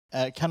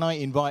can I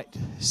invite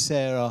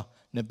Sara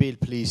Nabil,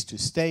 please, to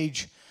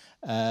stage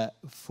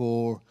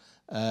for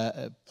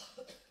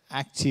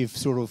active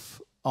sort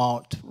of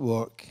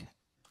artwork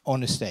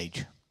on a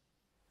stage?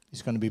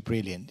 It's going to be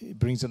brilliant. It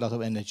brings a lot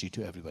of energy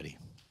to everybody.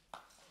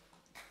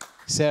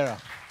 Sara.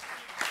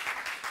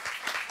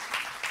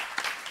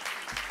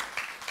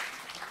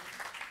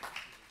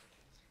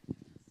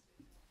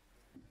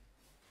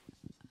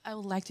 I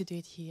would like to do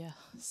it here,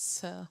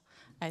 so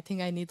I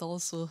think I need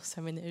also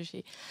some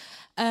energy.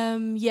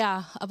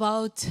 Yeah,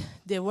 about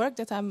the work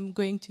that I'm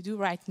going to do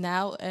right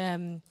now.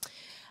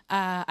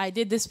 I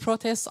did this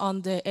protest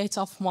on the 8th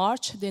of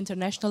March, the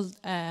International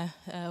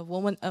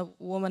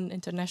Women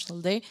International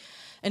Day,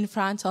 in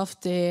front of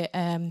the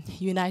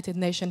United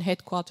Nations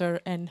headquarters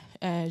in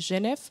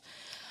Geneva.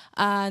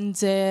 And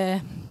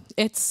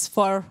it's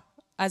for,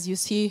 as you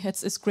see,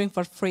 it's a scream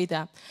for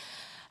freedom.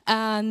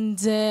 And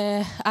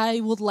I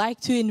would like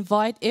to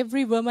invite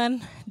every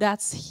woman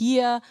that's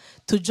here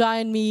to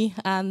join me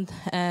and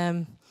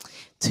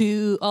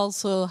to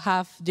also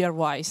have their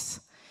voice.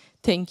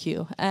 Thank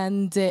you.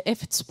 And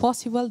if it's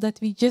possible that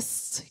we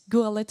just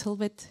go a little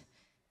bit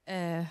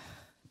back.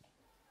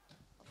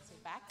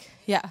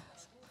 Yeah,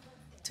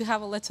 to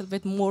have a little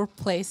bit more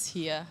place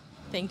here.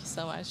 Thank you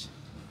so much.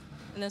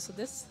 And also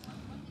this,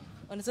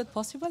 and is it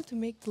possible to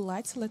make the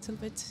lights a little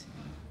bit?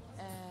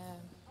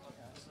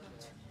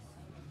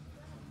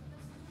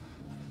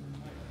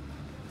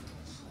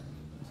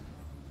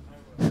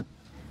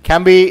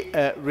 Can we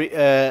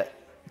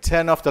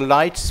turn off the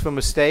lights from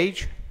the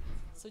stage?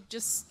 So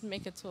just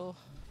make it so.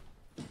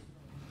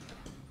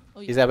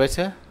 Oh, Is that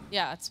better?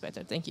 Yeah, it's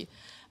better. Thank you.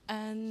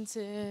 And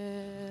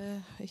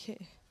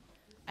okay.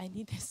 I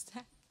need this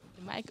the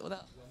mic or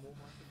the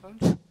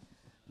microphone.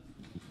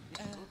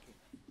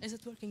 Is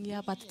it working?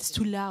 Yeah, but it's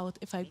too loud.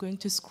 If I'm going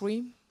to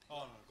scream.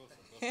 Oh no, go for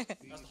it.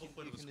 That's the whole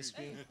point of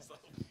screaming.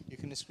 You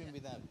can scream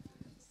without.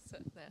 So,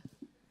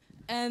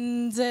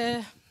 and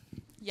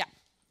yeah.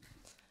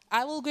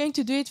 I will going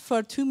to do it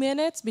for 2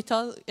 minutes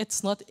because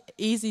it's not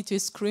easy to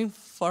scream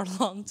for a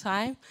long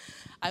time.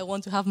 I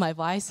want to have my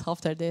voice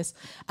after this.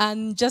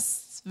 And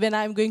just when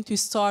I'm going to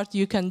start,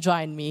 you can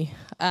join me.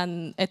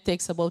 And it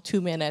takes about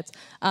 2 minutes.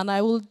 And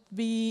I will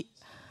be,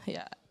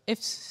 yeah,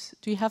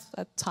 do you have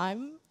a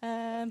time?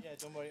 Yeah,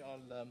 don't worry,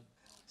 I'll,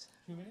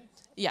 2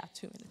 minutes? Yeah,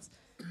 2 minutes.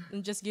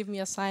 And just give me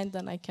a sign,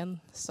 then I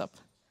can stop.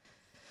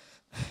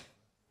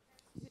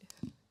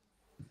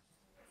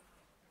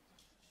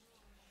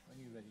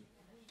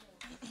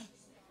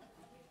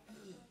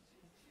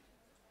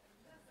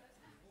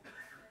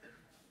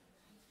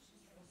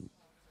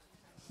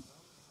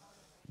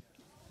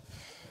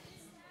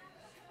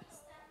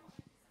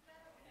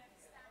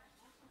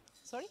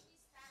 Sorry?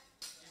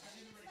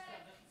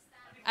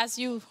 As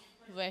you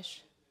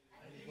wish.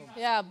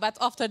 Yeah, but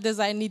after this,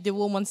 I need the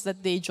women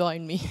that they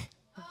join me.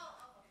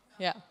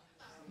 Yeah.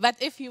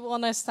 But if you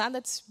want to stand,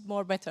 it's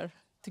more better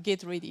to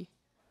get ready.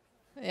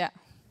 Yeah.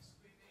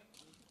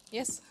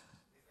 Yes?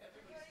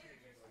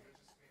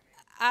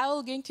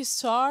 I'm going to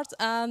start,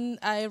 and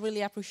I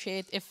really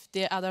appreciate if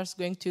the others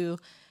going to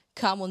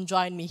come and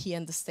join me here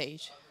on the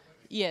stage.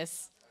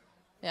 Yes.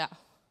 Yeah.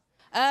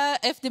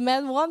 If the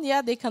men want,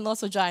 yeah, they can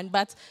also join.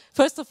 But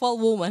first of all,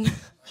 women.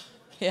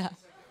 Yeah.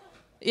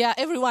 Yeah,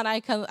 everyone I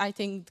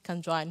think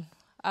can join.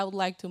 I would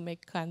like to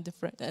make kind of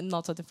different,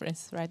 not a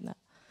difference right now.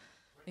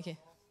 Okay.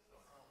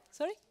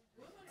 Sorry?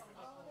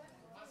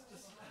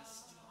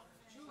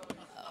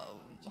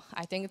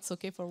 I think it's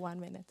okay for 1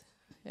 minute.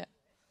 Yeah.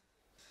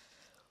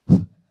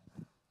 Okay.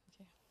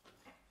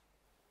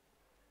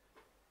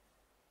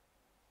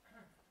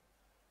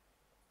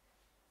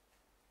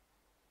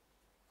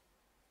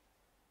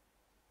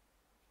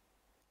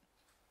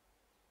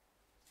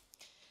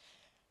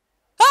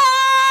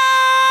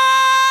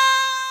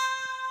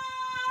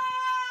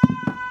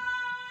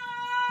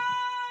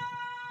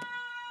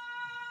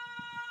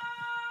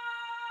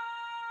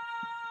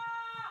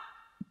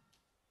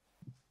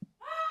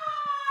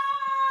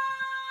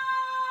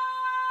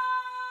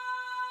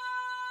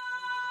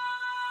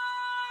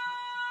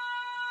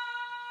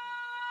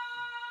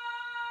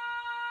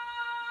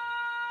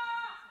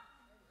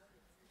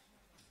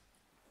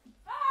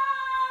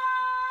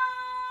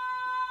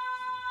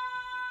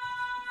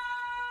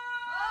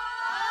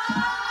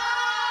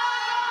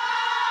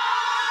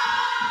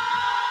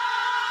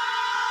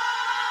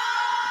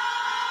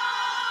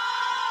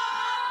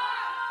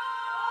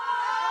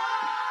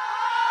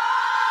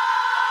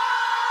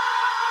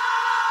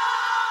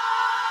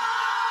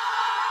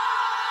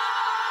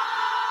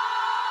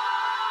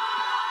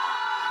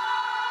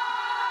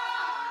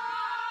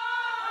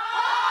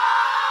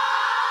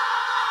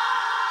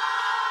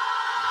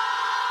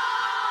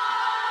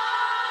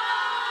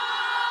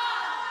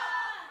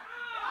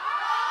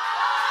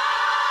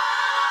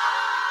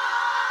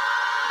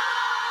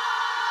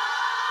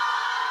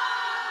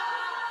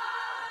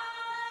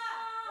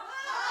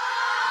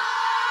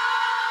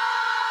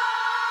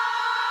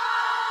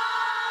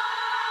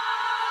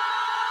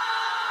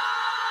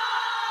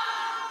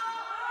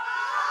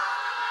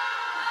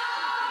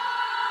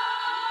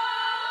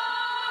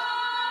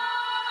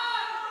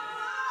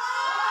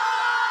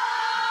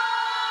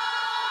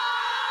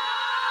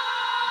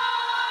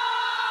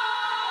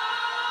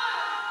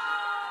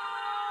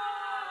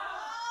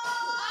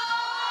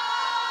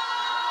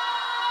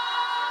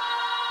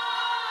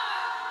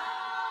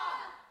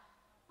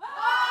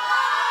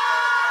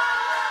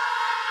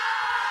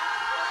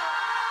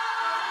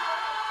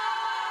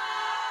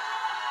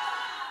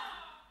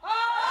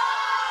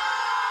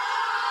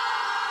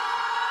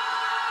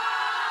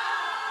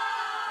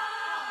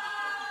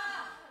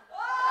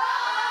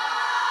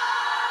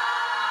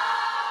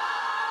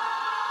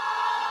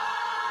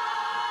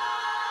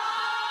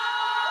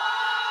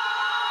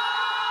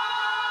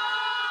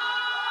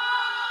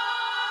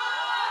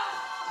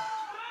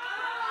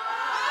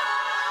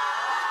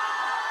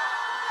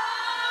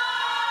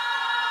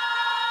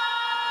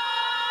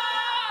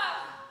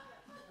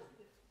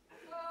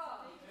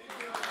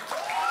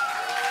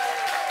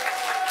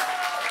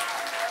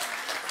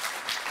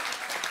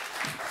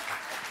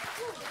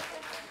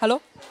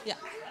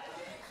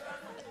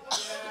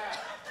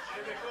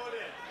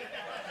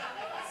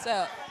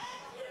 So,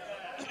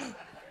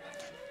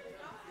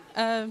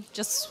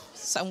 just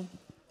some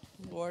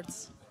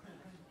words.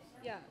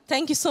 Yeah.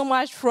 Thank you so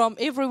much from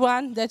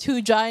everyone that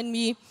who joined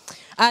me.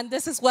 And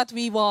this is what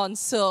we want.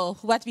 So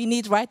what we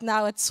need right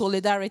now is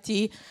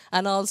solidarity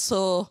and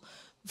also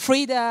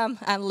freedom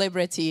and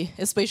liberty,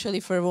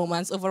 especially for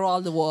women over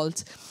all the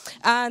world.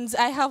 And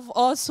I have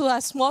also a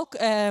small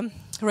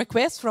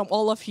request from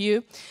all of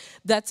you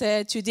that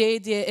today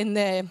in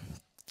the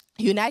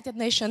United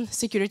Nations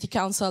Security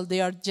Council,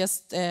 they are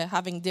just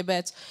having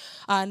debate,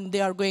 and they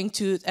are going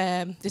to,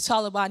 the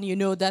Taliban, you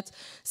know that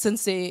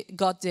since they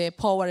got the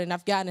power in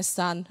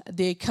Afghanistan,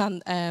 they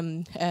can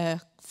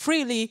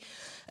freely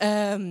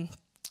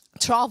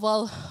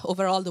travel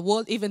over all the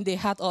world. Even they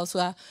had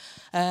also,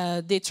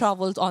 they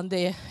traveled on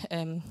the,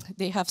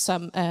 they have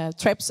some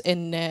trips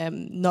in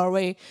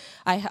Norway.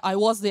 I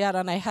was there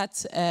and I had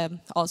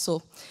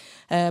also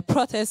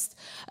protest,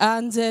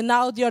 and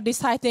now they are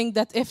deciding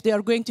that if they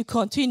are going to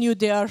continue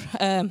their,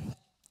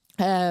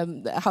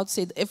 how to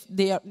say, if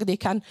they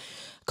can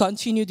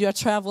continue their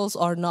travels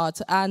or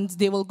not, and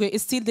they will go.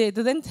 Still, they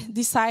didn't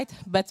decide,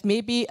 but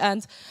maybe.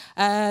 And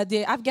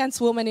the Afghan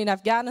women in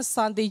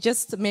Afghanistan, they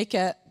just make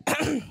a,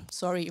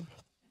 sorry.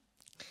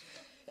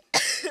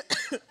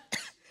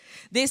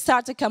 They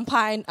start a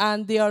campaign,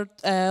 and they are.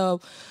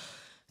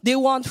 They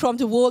want from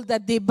the world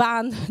that they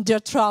ban their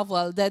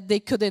travel, that they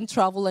couldn't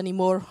travel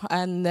anymore,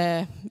 and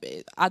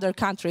other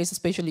countries,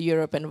 especially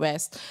Europe and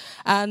West.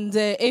 And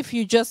if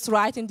you just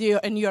write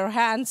in your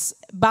hands,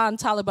 ban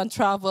Taliban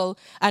travel,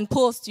 and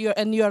post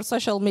in your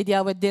social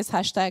media with this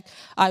hashtag,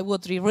 I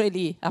would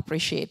really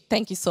appreciate.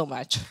 Thank you so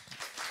much.